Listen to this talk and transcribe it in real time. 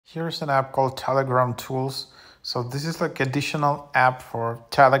Here's an app called Telegram Tools. So this is like additional app for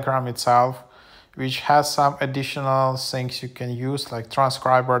Telegram itself, which has some additional things you can use like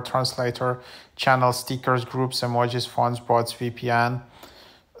transcriber, translator, channel, stickers, groups, emojis, fonts, bots, VPN.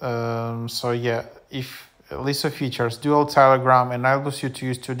 So yeah, if a list of features, dual Telegram enables you to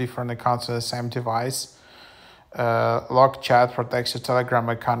use two different accounts on the same device. Lock chat protects your Telegram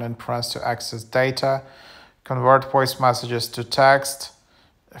account and prevents to access data. Convert voice messages to text.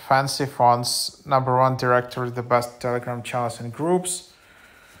 Fancy fonts, #1 directory, the best Telegram channels and groups.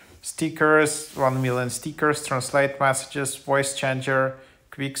 Stickers, 1 million stickers, translate messages, voice changer,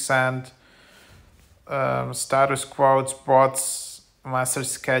 quick send, status quotes, bots, message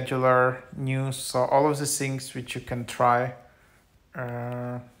scheduler, news. So all of the things which you can try.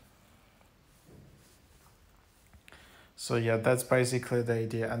 So yeah, that's basically the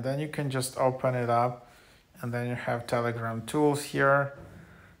idea. And then you can just open it up and then you have Telegram Tools here.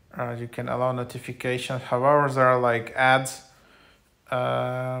 You can allow notifications. However, there are like ads.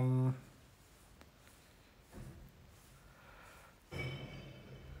 Then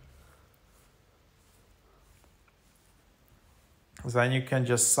you can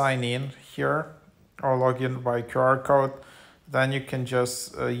just sign in here or log in by QR code. Then you can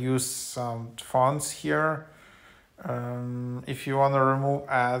just use some fonts here. If you want to remove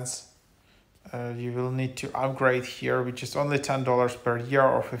ads, you will need to upgrade here, which is only $10 per year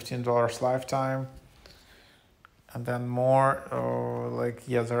or $15 lifetime. And then more, like,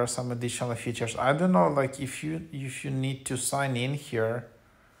 yeah, there are some additional features. I don't know, like, if you need to sign in here.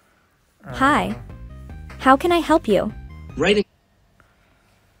 Hi. How can I help you? Writing.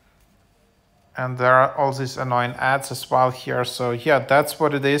 And there are all these annoying ads as well here. So yeah, that's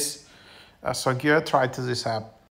what it is. So give a try to this app.